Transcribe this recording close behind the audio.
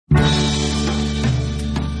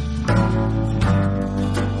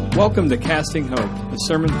Welcome to Casting Hope, a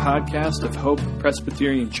sermon podcast of Hope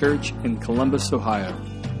Presbyterian Church in Columbus, Ohio.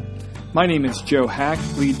 My name is Joe Hack,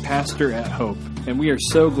 lead pastor at Hope, and we are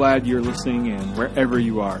so glad you're listening in wherever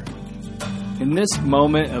you are. In this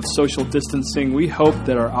moment of social distancing, we hope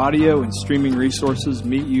that our audio and streaming resources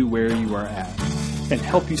meet you where you are at and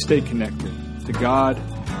help you stay connected to God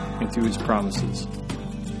and to His promises.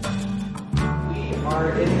 We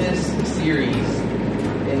are in this series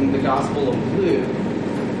in the Gospel of Luke,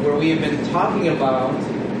 where we have been talking about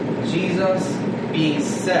Jesus being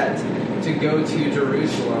set to go to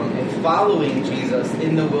Jerusalem and following Jesus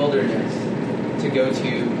in the wilderness to go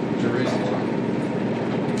to Jerusalem.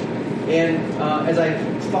 And as I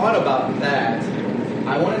thought about that,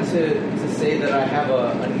 I wanted to say that I have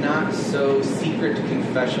a not-so-secret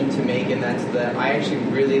confession to make, and that's that I actually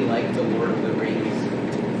really like the Lord of the Rings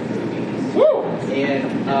movies. Woo!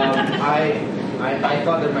 And I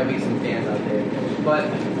thought there might be some fans out there. But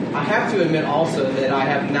I have to admit also that I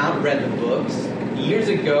have not read the books. Years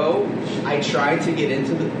ago, I tried to get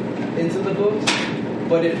into the books,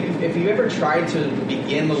 but if you ever tried to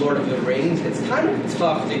begin The Lord of the Rings, it's kind of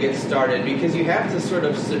tough to get started because you have to sort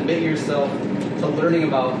of submit yourself to learning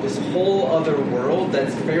about this whole other world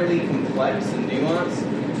that's fairly complex and nuanced,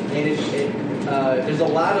 and there's a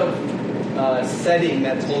lot of setting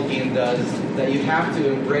that Tolkien does that you have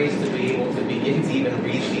to embrace to be able to begin to even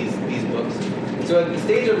read these books. So at the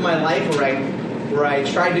stage of my life where I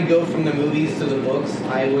tried to go from the movies to the books,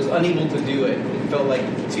 I was unable to do it. It felt like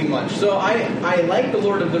too much. So I like the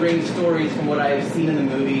Lord of the Rings stories from what I have seen in the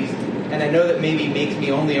movies, and I know that maybe makes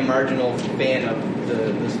me only a marginal fan of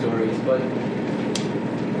the stories, but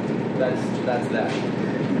that's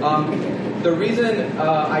that. The reason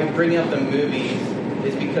I bring up the movies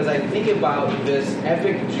is because I think about this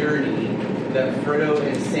epic journey that Frodo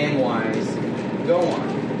and Samwise go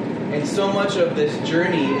on. And so much of this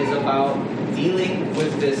journey is about dealing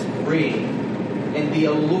with this ring and the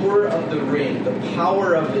allure of the ring, the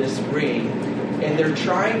power of this ring. And they're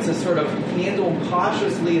trying to sort of handle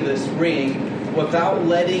cautiously this ring without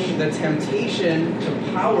letting the temptation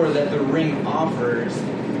to power that the ring offers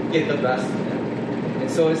get the best of them. And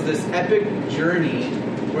so it's this epic journey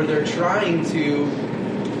where they're trying to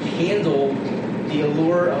handle the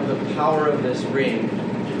allure of the power of this ring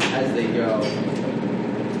as they go.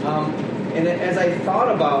 And as I thought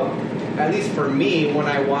about, at least for me, when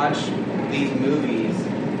I watch these movies,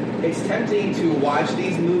 it's tempting to watch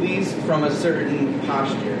these movies from a certain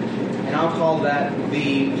posture. And I'll call that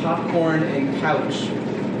the popcorn and couch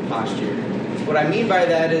posture. What I mean by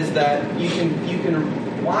that is that you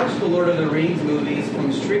can watch the Lord of the Rings movies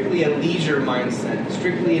from strictly a leisure mindset,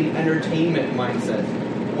 strictly an entertainment mindset,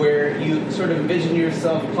 where you sort of envision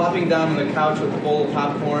yourself plopping down on the couch with a bowl of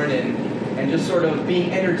popcorn and just sort of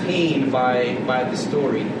being entertained by the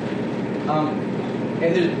story.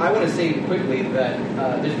 And I want to say quickly that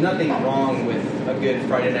there's nothing wrong with a good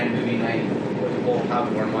Friday night movie night with a bowl of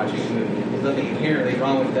popcorn watching a movie. There's nothing inherently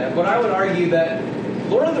wrong with that. But I would argue that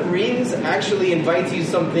Lord of the Rings actually invites you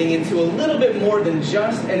something into a little bit more than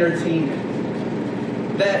just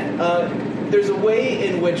entertainment. That there's a way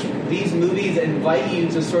in which these movies invite you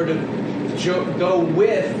to sort of go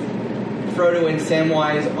with Frodo and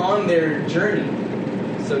Samwise on their journey,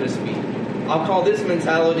 so to speak. I'll call this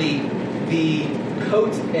mentality the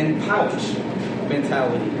coat and pouch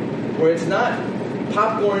mentality, where it's not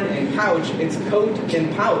popcorn and couch, it's coat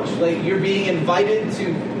and pouch. Like you're being invited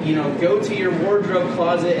to, go to your wardrobe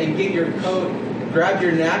closet and get your coat, grab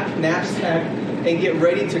your knapsack, and get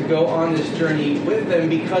ready to go on this journey with them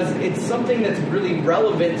because it's something that's really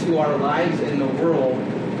relevant to our lives in the world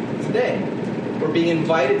today. We're being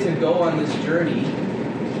invited to go on this journey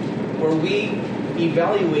where we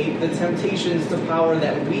evaluate the temptations to power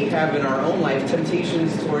that we have in our own life,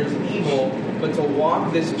 temptations towards evil, but to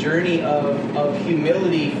walk this journey of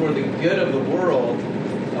humility for the good of the world.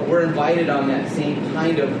 We're invited on that same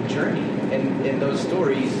kind of journey in those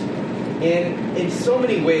stories. And in so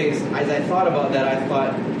many ways, as I thought about that, I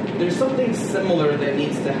thought there's something similar that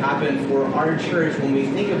needs to happen for our church when we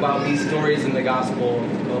think about these stories in the Gospel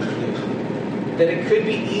of Luke. That it could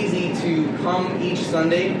be easy to come each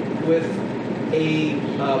Sunday with a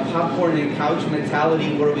popcorn and couch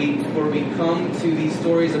mentality where we come to these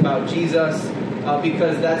stories about Jesus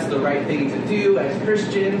because that's the right thing to do as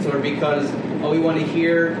Christians, or because we want to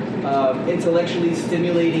hear intellectually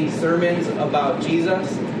stimulating sermons about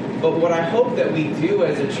Jesus. But what I hope that we do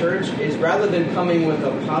as a church is, rather than coming with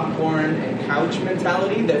a popcorn and couch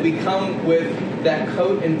mentality, that we come with that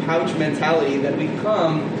coat and pouch mentality, that we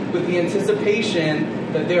come with the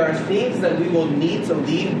anticipation that there are things that we will need to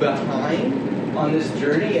leave behind on this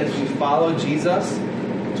journey as we follow Jesus,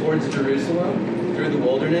 towards Jerusalem through the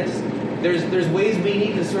wilderness, there's ways we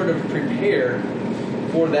need to sort of prepare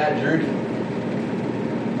for that journey.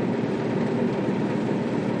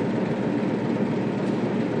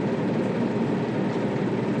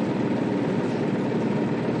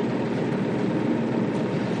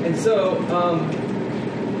 And so,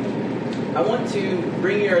 I want to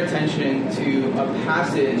bring your attention to a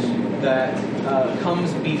passage that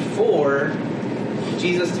comes before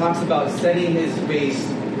Jesus talks about setting his face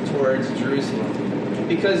towards Jerusalem.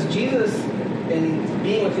 Because Jesus, in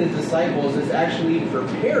being with his disciples, is actually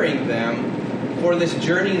preparing them for this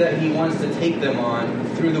journey that he wants to take them on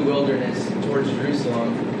through the wilderness towards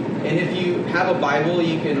Jerusalem. And if you have a Bible,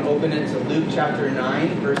 you can open it to Luke chapter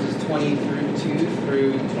 9, verses 22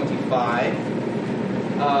 through 25.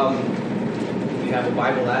 If you have a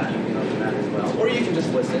Bible app, you can open that as well. Or you can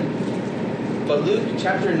just listen. But Luke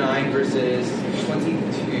chapter 9, verses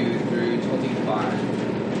 22 through 25.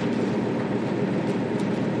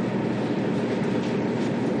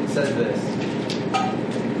 It says this: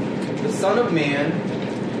 "The Son of Man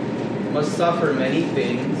must suffer many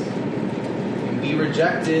things, and be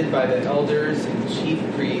rejected by the elders and chief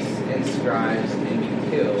priests and scribes, and be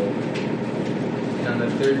killed, and on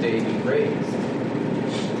the third day be raised."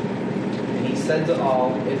 And he said to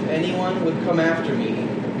all, "If anyone would come after me,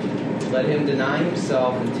 let him deny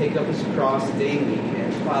himself and take up his cross daily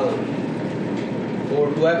and follow me. For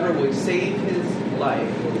whoever would save his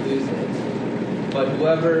life will lose it, but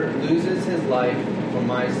whoever loses his life for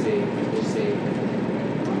my sake will save it.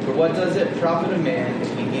 For what does it profit a man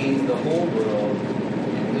if he gains the whole world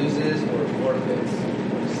and loses or forfeits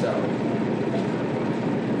himself?"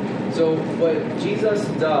 So what Jesus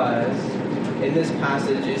does in this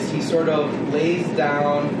passage is he sort of lays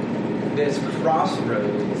down this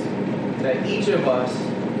crossroads that each of us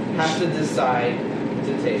has to decide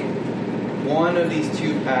to take. One of these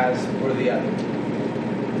two paths or the other.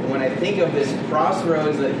 When I think of this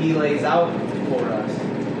crossroads that he lays out for us,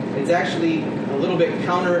 it's actually a little bit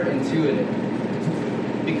counterintuitive.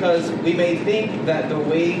 Because we may think that the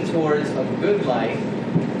way towards a good life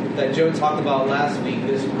that Joe talked about last week,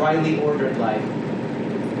 this rightly ordered life,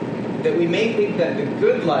 that we may think that the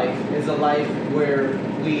good life is a life where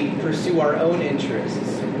we pursue our own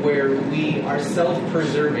interests, where we are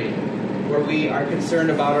self-preserving, where we are concerned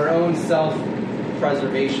about our own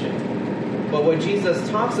self-preservation. But what Jesus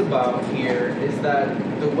talks about here is that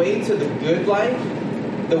the way to the good life,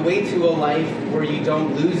 the way to a life where you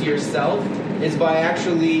don't lose yourself, is by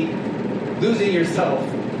actually losing yourself,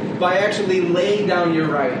 by actually laying down your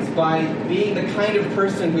rights, by being the kind of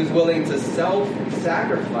person who's willing to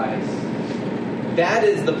self-sacrifice. That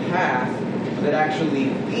is the path that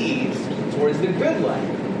actually leads towards the good life,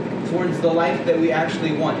 towards the life that we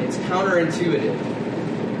actually want. It's counterintuitive.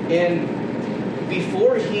 And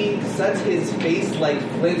before he sets his face like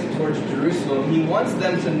flint towards Jerusalem, he wants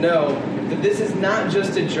them to know that this is not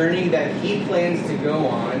just a journey that he plans to go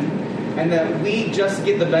on and that we just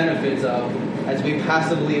get the benefits of as we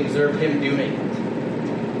passively observe him doing it.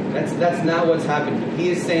 That's not what's happening. He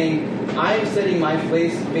is saying, I am setting my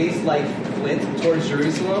face like flint towards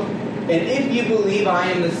Jerusalem, and if you believe I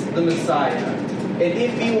am the Messiah, and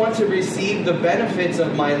if you want to receive the benefits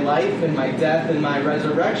of my life and my death and my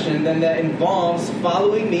resurrection, then that involves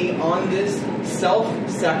following me on this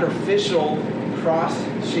self-sacrificial,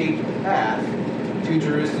 cross-shaped path to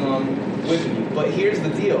Jerusalem with me. But here's the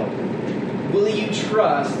deal. Will you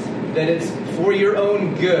trust that it's for your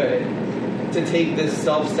own good to take this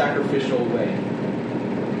self-sacrificial way?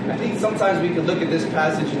 I think sometimes we could look at this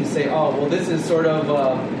passage and say, oh, well, this is sort of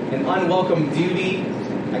an unwelcome duty.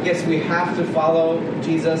 I guess we have to follow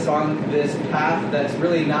Jesus on this path that's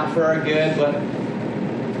really not for our good, but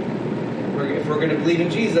if we're going to believe in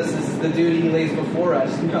Jesus, this is the duty he lays before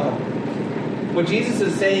us. No. What Jesus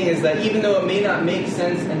is saying is that even though it may not make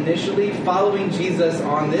sense initially, following Jesus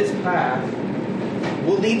on this path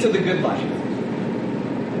will lead to the good life.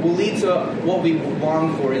 Will lead to what we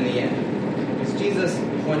long for in the end. Because Jesus,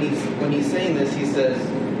 when he's saying this, he says,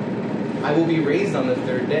 I will be raised on the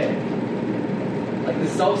third day. Like the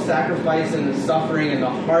self-sacrifice and the suffering and the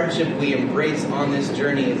hardship we embrace on this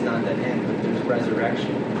journey is not the end, but there's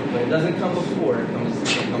resurrection. But it doesn't come before, it comes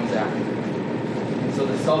after. And so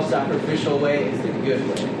the self-sacrificial way is the good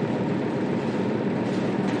way.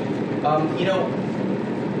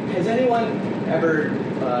 Has anyone ever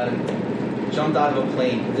jumped out of a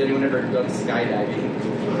plane? Has anyone ever done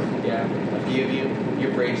skydiving? Yeah, a few of you.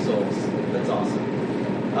 You're brave souls. That's awesome.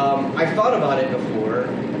 I've thought about it before.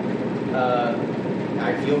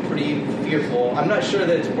 I feel pretty fearful. I'm not sure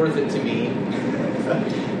that it's worth it to me.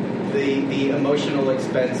 The emotional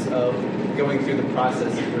expense of going through the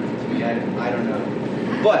process to me. I don't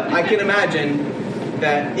know. But I can imagine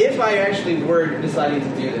that if I actually were deciding to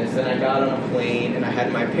do this, and I got on a plane, and I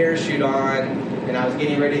had my parachute on, and I was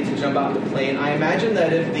getting ready to jump out the plane, I imagine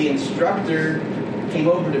that if the instructor came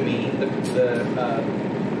over to me, the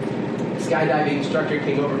skydiving instructor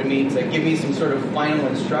came over to me to give me some sort of final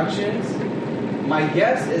instructions, my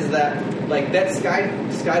guess is that that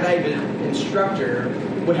skydiving instructor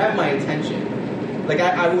would have my attention.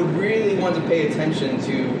 I would really want to pay attention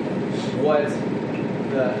to what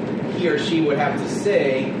he or she would have to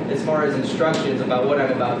say as far as instructions about what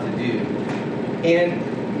I'm about to do. And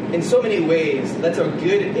in so many ways, that's a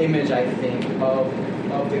good image, I think, of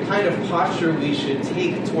the kind of posture we should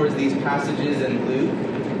take towards these passages in Luke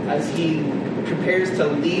as he prepares to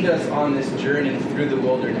lead us on this journey through the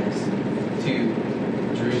wilderness to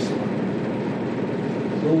Jerusalem.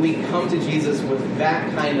 Will we come to Jesus with that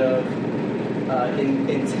kind of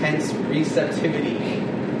intense receptivity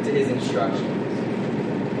to his instructions?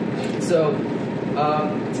 So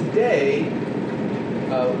today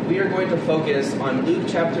we are going to focus on Luke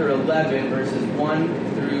chapter 11, verses 1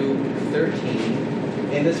 through 13.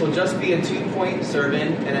 And this will just be a 2-point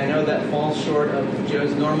sermon, and I know that falls short of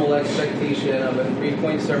Joe's normal expectation of a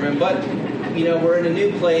 3-point sermon, but, we're in a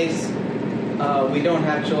new place. We don't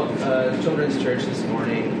have children's church this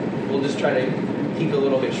morning. We'll just try to keep it a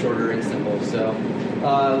little bit shorter and simple. So,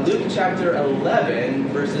 Luke chapter 11,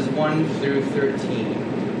 verses 1 through 13.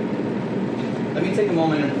 Let me take a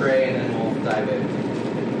moment and pray, and then we'll dive in.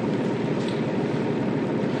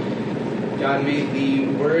 God, may the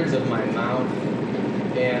words of my mouth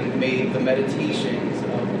and may the meditations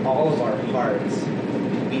of all of our hearts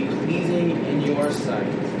be pleasing in your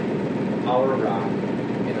sight, our rock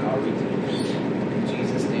and our redeemer. In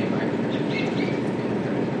Jesus' name I pray.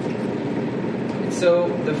 And so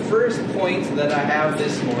the first point that I have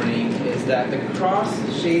this morning is that the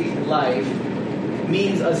cross-shaped life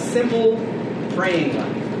means a simple praying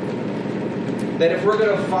life. That if we're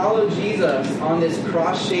going to follow Jesus on this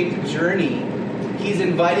cross-shaped journey, he's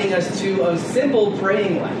inviting us to a simple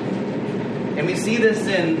praying life. And we see this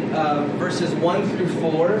in verses 1 through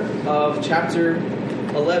 4 of chapter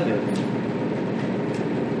 11.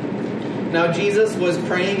 Now Jesus was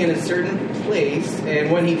praying in a certain place,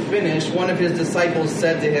 and when he finished, one of his disciples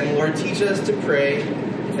said to him, Lord, teach us to pray,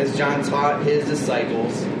 as John taught his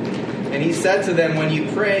disciples. And he said to them, when you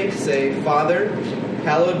pray, say, Father,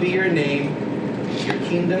 hallowed be your name, your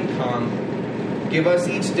kingdom come. Give us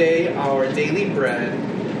each day our daily bread,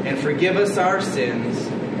 and forgive us our sins,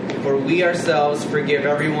 for we ourselves forgive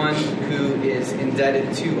everyone who is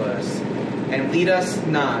indebted to us. And lead us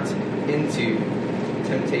not into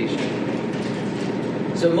temptation.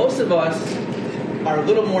 So most of us are a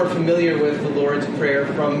little more familiar with the Lord's Prayer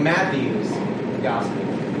from Matthew's Gospel.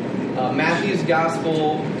 Matthew's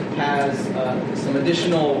Gospel has some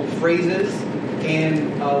additional phrases.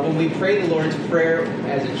 And when we pray the Lord's Prayer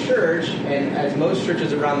as a church, and as most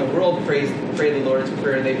churches around the world pray the Lord's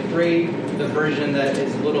Prayer, they pray the version that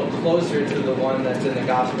is a little closer to the one that's in the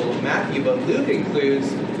Gospel of Matthew. But Luke includes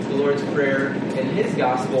the Lord's Prayer in his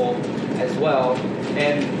Gospel as well.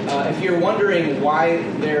 And if you're wondering why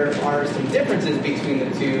there are some differences between the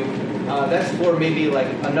two, that's for maybe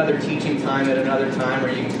another teaching time at another time, or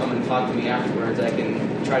you can come and talk to me afterwards. I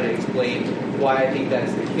can try to explain why I think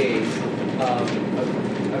that's the case.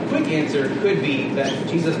 A quick answer could be that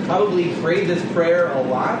Jesus probably prayed this prayer a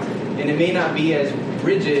lot, and it may not be as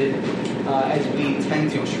rigid as we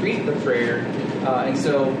tend to treat the prayer. And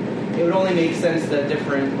so it would only make sense that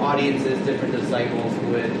different audiences, different disciples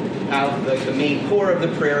would have the main core of the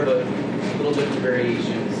prayer, but a little bit of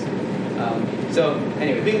variations. So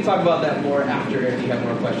anyway, we can talk about that more after if you have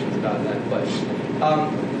more questions about that. But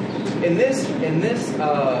in this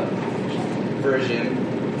version,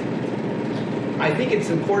 I think it's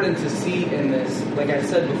important to see in this, like I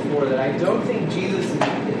said before, that I don't think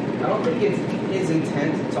it's his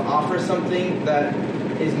intent to offer something that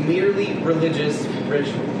is merely religious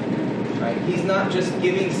ritual. Right? He's not just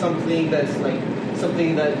giving something that's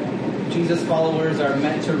something that Jesus followers are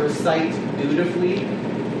meant to recite dutifully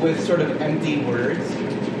with sort of empty words.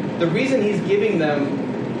 The reason he's giving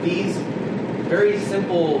them these very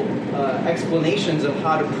simple explanations of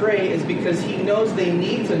how to pray is because he knows they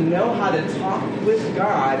need to know how to talk with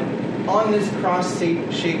God on this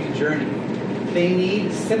cross-shaped journey. They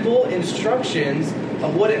need simple instructions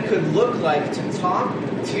of what it could look like to talk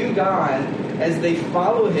to God as they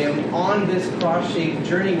follow him on this cross-shaped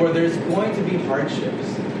journey where there's going to be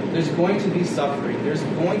hardships, there's going to be suffering, there's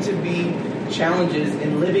going to be challenges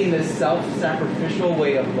in living this self-sacrificial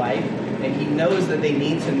way of life, and he knows that they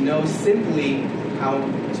need to know simply how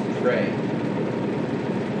to pray.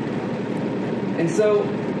 And so,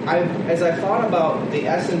 as I thought about the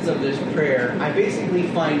essence of this prayer, I basically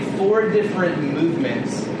find 4 different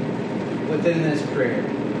movements within this prayer.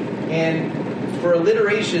 And for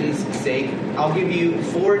alliteration's sake, I'll give you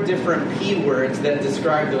 4 different P words that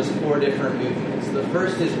describe those 4 different movements. The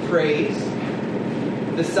first is praise.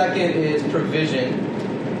 The second is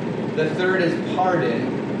provision. The third is pardon.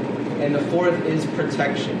 And the 4th is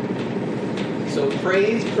protection. So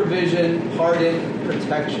praise, provision, pardon,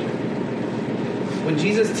 protection. When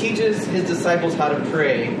Jesus teaches his disciples how to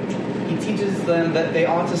pray, he teaches them that they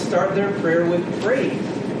ought to start their prayer with praise.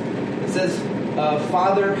 It says,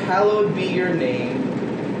 Father, hallowed be your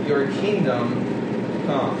name, your kingdom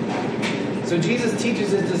come. So Jesus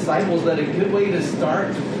teaches his disciples that a good way to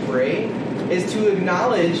start to pray is to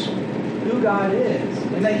acknowledge who God is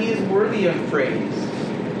and that he is worthy of praise.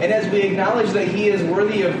 And as we acknowledge that he is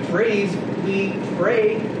worthy of praise, we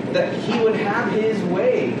pray that he would have his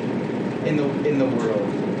way in the world.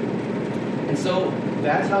 And so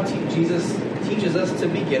that's how Jesus teaches us to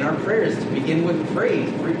begin our prayers, to begin with praise,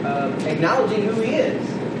 acknowledging who he is.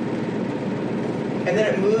 And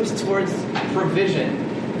then it moves towards provision.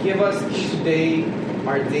 Give us each day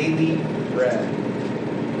our daily bread.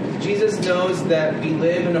 Jesus knows that we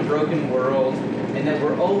live in a broken world and that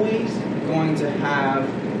we're always going to have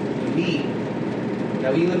need.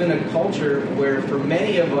 Now, we live in a culture where for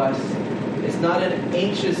many of us, it's not an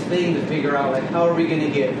anxious thing to figure out, like, how are we going to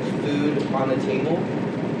get food on the table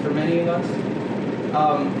for many of us?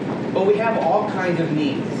 But we have all kinds of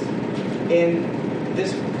needs. And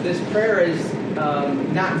this prayer is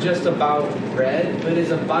not just about bread, but is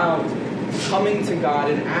about coming to God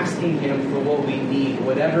and asking him for what we need,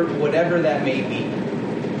 whatever that may be.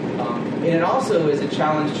 And it also is a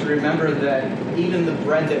challenge to remember that even the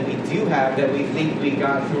bread that we do have, that we think we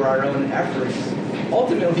got through our own efforts,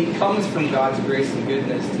 ultimately comes from God's grace and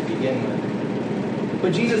goodness to begin with.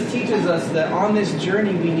 But Jesus teaches us that on this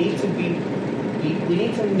journey we need to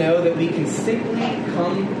know that we can simply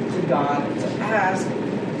come to God to ask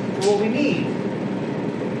for what we need.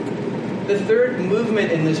 The third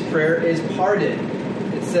movement in this prayer is pardon.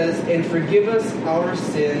 It says, and forgive us our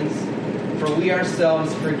sins, for we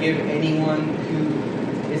ourselves forgive anyone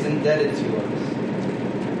who is indebted to us.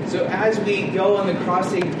 So as we go on the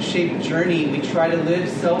cross-shaped journey, we try to live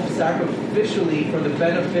self-sacrificially for the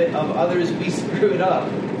benefit of others. We screw it up.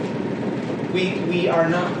 We are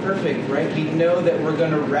not perfect, right? We know that we're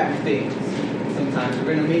going to wreck things sometimes.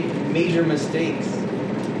 We're going to make major mistakes.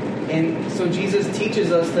 And so Jesus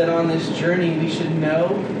teaches us that on this journey, we should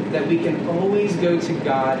know that we can always go to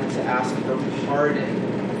God to ask for pardon.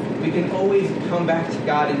 We can always come back to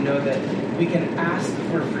God and know that we can ask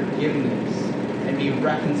for forgiveness and be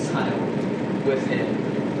reconciled with him.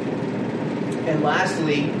 And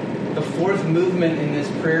lastly, the 4th movement in this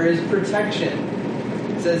prayer is protection.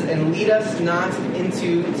 It says, and lead us not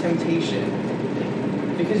into temptation.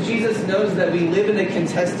 Because Jesus knows that we live in a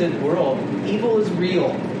contested world. Evil is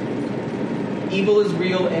real. Evil is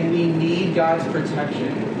real, and we need God's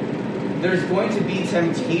protection. There's going to be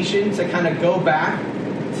temptation to kind of go back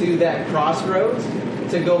to that crossroads,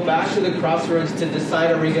 to go back to the crossroads to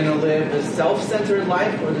decide, are we going to live the self-centered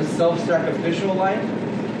life or the self-sacrificial life?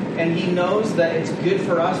 And he knows that it's good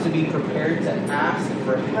for us to be prepared to ask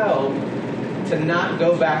for help to not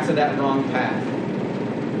go back to that wrong path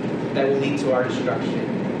that will lead to our destruction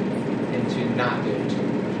and to not good.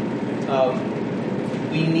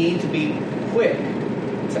 We need to be quick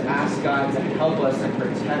to ask God to help us and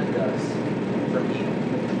protect us from evil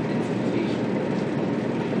and temptation.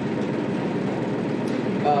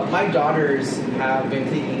 My daughters have been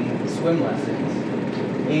taking swim lessons,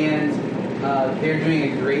 and they're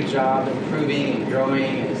doing a great job improving and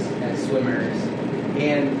growing as swimmers.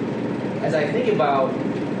 And as I think about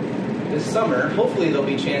this summer, hopefully there'll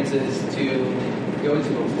be chances to go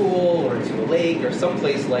to a pool or to a lake or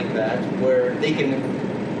someplace like that where they can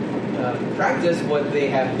practice what they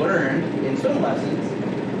have learned in swim lessons.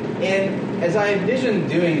 And as I envision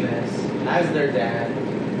doing this as their dad,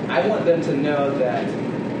 I want them to know that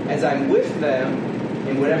as I'm with them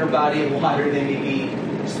in whatever body of water they may be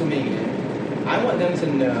swimming in, I want them to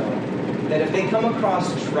know that if they come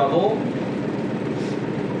across trouble,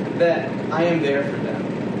 that I am there for them.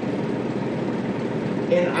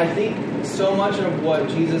 And I think so much of what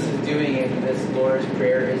Jesus is doing in this Lord's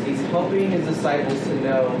Prayer is he's helping his disciples to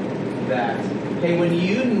know that, hey, when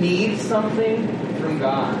you need something from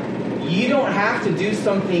God, you don't have to do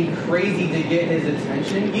something crazy to get his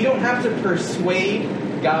attention. You don't have to persuade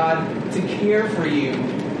God to care for you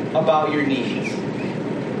about your needs.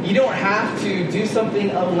 You don't have to do something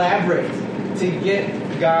elaborate to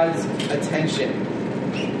get God's attention.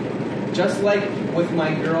 Just like with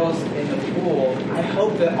my girls in the pool, I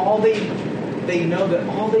hope that they know that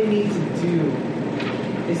all they need to do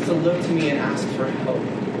is to look to me and ask for help.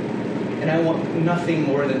 And I want nothing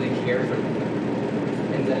more than to care for them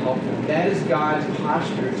and to help them. That is God's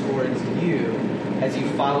posture towards you as you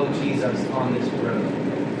follow Jesus on this road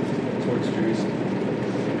towards Jerusalem.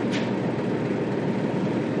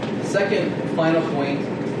 The second final point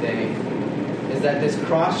today is that this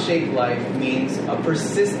cross-shaped life means a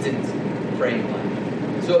persistent praying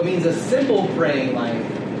life. So it means a simple praying life,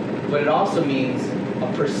 but it also means a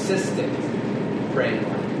persistent praying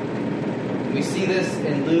life. We see this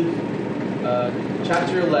in Luke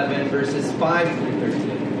chapter 11, verses 5 through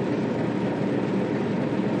 13.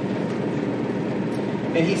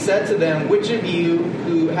 And he said to them, "Which of you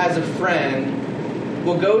who has a friend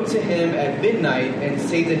will go to him at midnight and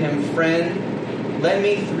say to him, 'Friend, lend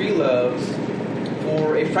me 3 loaves,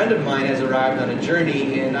 for a friend of mine has arrived on a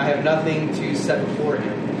journey, and I have nothing to set before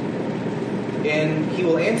him?' And he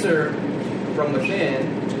will answer from within,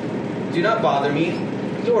 'Do not bother me.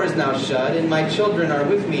 The door is now shut, and my children are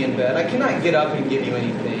with me in bed. I cannot get up and give you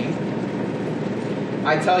anything.'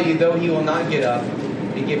 I tell you, though he will not get up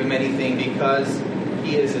and give him anything because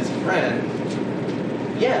he is his friend,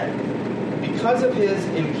 yet, because of his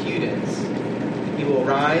impudence, he will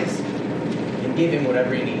rise and give him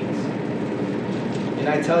whatever he needs. And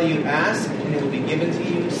I tell you, ask, and it will be given to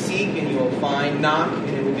you. Seek, and you will find. Knock, and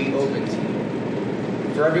it will be open to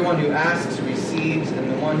you. For everyone who asks receives, and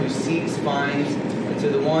the one who seeks finds, and to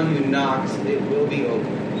the one who knocks it will be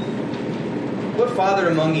opened. What father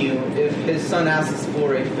among you, if his son asks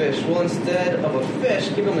for a fish, will instead of a fish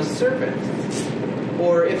give him a serpent?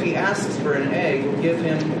 Or if he asks for an egg, will give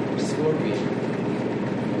him a scorpion?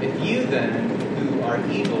 If you then, who are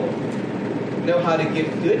evil, know how to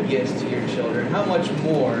give good gifts to your children, how much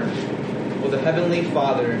more will the Heavenly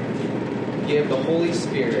Father give the Holy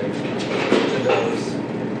Spirit to those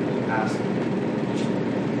who ask him?"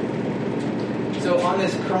 So on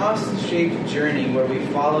this cross-shaped journey where we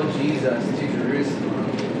follow Jesus to Jerusalem,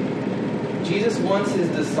 Jesus wants his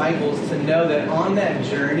disciples to know that on that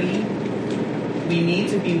journey, we need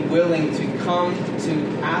to be willing to come to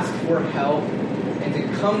ask for help and to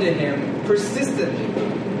come to him persistently.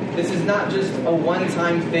 This is not just a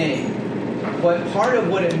one-time thing. But part of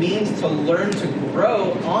what it means to learn to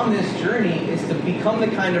grow on this journey is to become the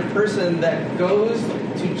kind of person that goes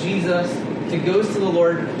to Jesus, goes to the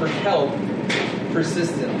Lord for help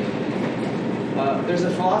persistently. There's a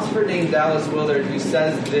philosopher named Dallas Willard who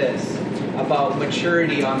says this about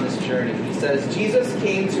maturity on this journey. He says, "Jesus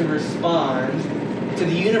came to respond to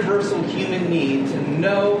the universal human need to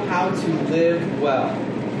know how to live well.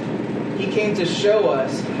 He came to show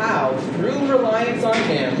us how, through reliance on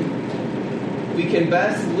him, we can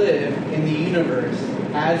best live in the universe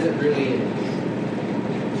as it really is.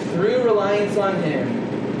 Through reliance on him,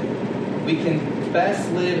 we can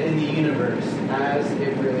best live in the universe as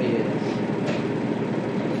it really is."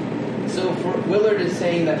 So Willard is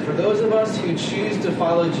saying that for those of us who choose to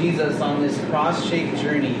follow Jesus on this cross-shaped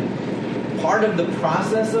journey, part of the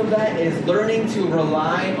process of that is learning to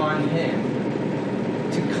rely on him,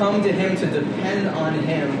 to come to him, to depend on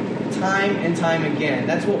him time and time again.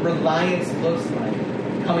 That's what reliance looks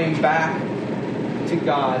like. Coming back to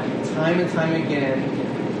God time and time again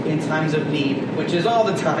in times of need, which is all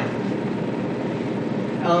the time.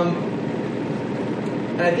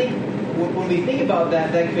 And I think when we think about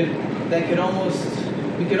that, we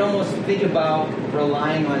could almost think about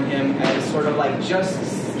relying on him as sort of like just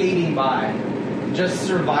skating by, just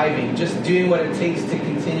surviving, just doing what it takes to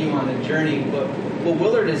continue on the journey. But what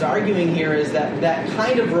Willard is arguing here is that that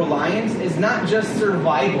kind of reliance is not just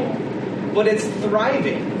survival, but it's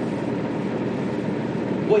thriving.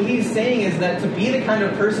 What he's saying is that to be the kind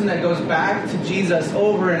of person that goes back to Jesus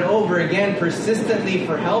over and over again persistently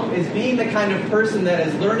for help is being the kind of person that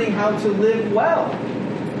is learning how to live well.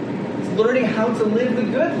 It's learning how to live the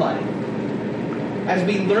good life. As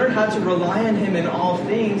we learn how to rely on him in all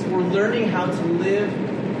things, we're learning how to live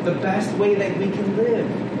the best way that we can live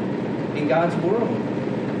in God's world.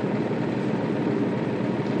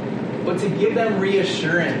 But to give them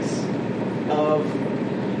reassurance of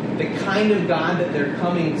the kind of God that they're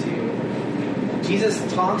coming to, Jesus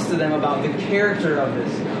talks to them about the character of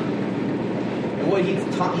this God. And what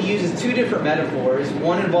he uses two different metaphors,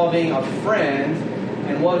 one involving a friend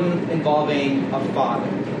and one involving a father.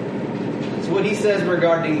 So what he says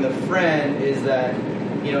regarding the friend is that,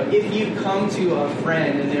 if you come to a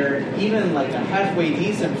friend and they're even like a halfway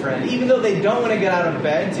decent friend, even though they don't want to get out of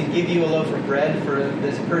bed to give you a loaf of bread for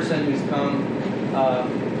this person who's come,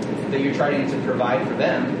 that you're trying to provide for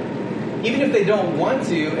them, even if they don't want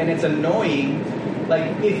to, and it's annoying,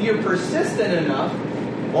 like, if you're persistent enough,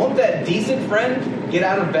 won't that decent friend get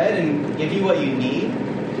out of bed and give you what you need?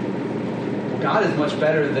 God is much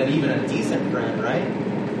better than even a decent friend, right?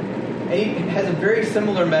 And he has a very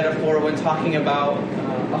similar metaphor when talking about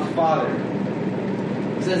a father.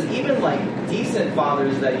 He says, even like decent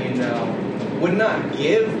fathers that you know would not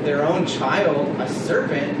give their own child a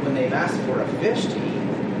serpent when they've asked for a fish to eat.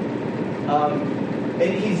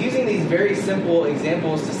 And he's using these very simple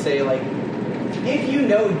examples to say, like, if you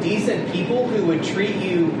know decent people who would treat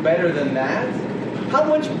you better than that, how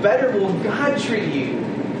much better will God treat you?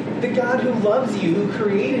 The God who loves you, who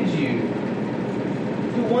created you,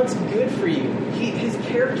 who wants good for you. His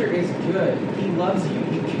character is good. He loves you.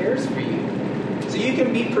 He cares for you. So you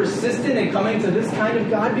can be persistent in coming to this kind of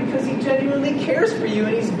God because he genuinely cares for you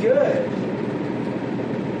and he's good.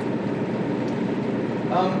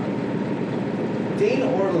 Dane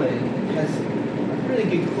Ortlund has a really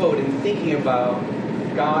good quote in thinking about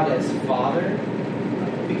God as Father,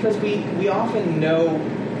 because we often know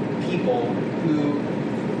people who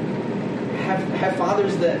have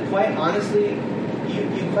fathers that, quite honestly,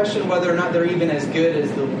 you question whether or not they're even as good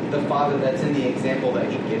as the father that's in the example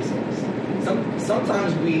that he gives us.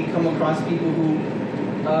 Sometimes we come across people who,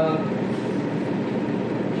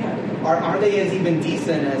 are they as even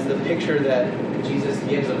decent as the picture that Jesus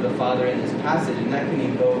gives of the Father in this passage? And that can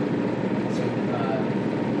evoke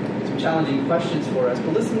some challenging questions for us.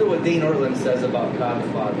 But listen to what Dane Ortlund says about God the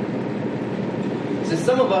Father. He says,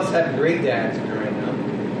 some of us had great dads growing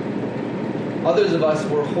up. Others of us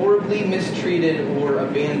were horribly mistreated or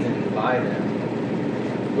abandoned by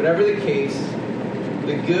them. Whatever the case,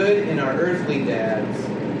 the good in our earthly dads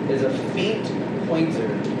is a faint pointer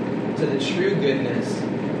to the true goodness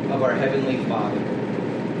of our Heavenly Father.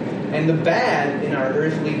 And the bad in our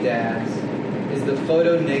earthly dads is the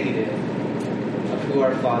photo negative of who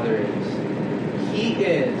our Father is. He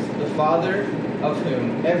is the Father of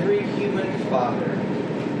whom every human father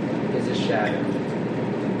is a shadow.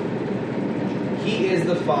 He is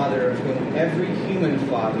the Father of whom every human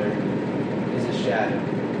father is a shadow.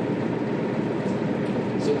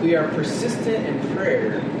 So if we are persistent in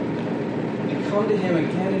prayer, we come to him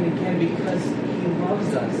again and again because he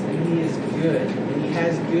loves us and he is good and he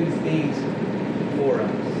has good things for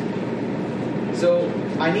us. So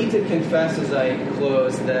I need to confess as I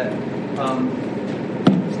close that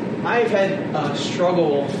I've had a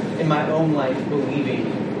struggle in my own life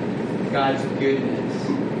believing God's goodness,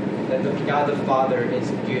 that God the Father is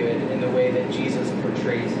good in the way that Jesus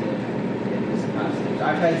portrays him in this passage.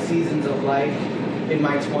 I've had seasons of life in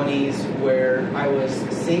my 20s where I was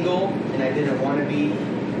single and I didn't want to be.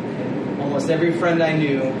 And almost every friend I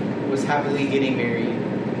knew was happily getting married.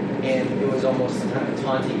 And it was almost kind of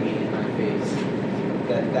taunting me in my face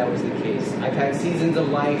that was the case. I've had seasons of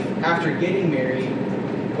life after getting married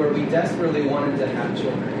where we desperately wanted to have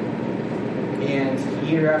children. And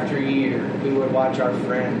year after year, we would watch our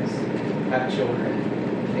friends have children.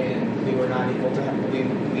 And we were not able to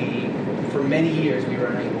have, for many years, we were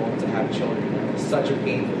unable to have children. It was such a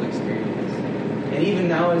painful experience. And even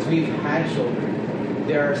now, as we've had children,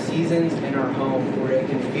 there are seasons in our home where it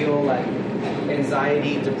can feel like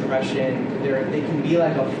anxiety, depression. They can be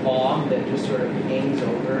like a fog that just sort of hangs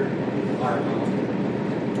over our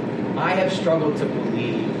home. I have struggled to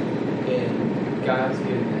believe in God's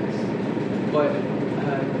goodness. But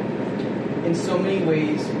in so many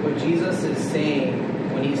ways, what Jesus is saying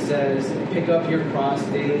when he says, pick up your cross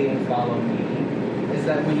daily and follow me, is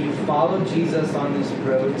that when you follow Jesus on this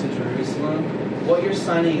road to Jerusalem, what you're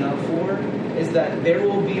signing up for is that there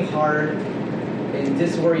will be hard and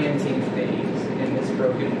disorienting things in this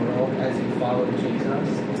broken world as you follow Jesus.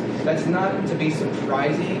 That's not to be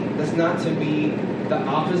surprising. That's not to be the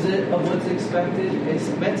opposite of what's expected. It's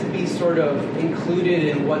meant to be sort of included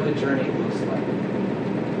in what the journey looks like.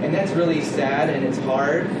 And that's really sad and it's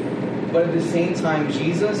hard. But at the same time,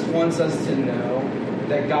 Jesus wants us to know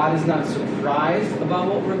that God is not surprised about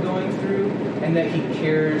what we're going through and that he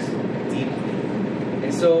cares deeply.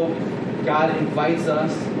 And so God invites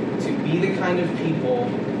us to be the kind of people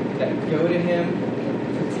that go to him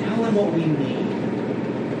to tell him what we need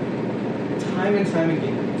time and time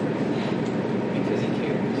again because he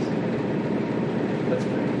cares. Let's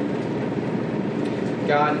pray.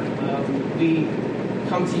 God, we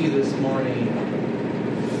come to you this morning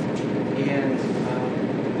and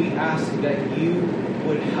we ask that you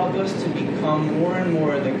would help us to become more and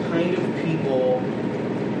more the kind of people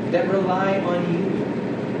that rely on you.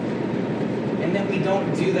 And that we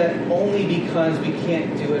don't do that only because we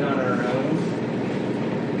can't do it on our own,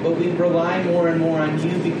 but we rely more and more on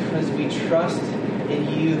you because we trust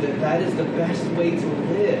in you that that is the best way to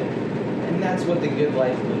live. And that's what the good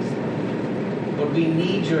life looks like. But we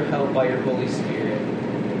need your help by your Holy Spirit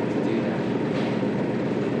to do that.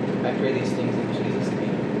 I pray these things in Jesus'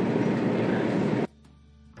 name. Amen.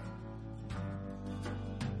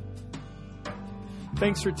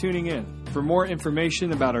 Thanks for tuning in. For more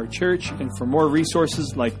information about our church and for more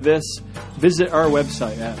resources like this, visit our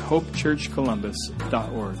website at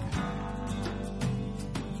hopechurchcolumbus.org.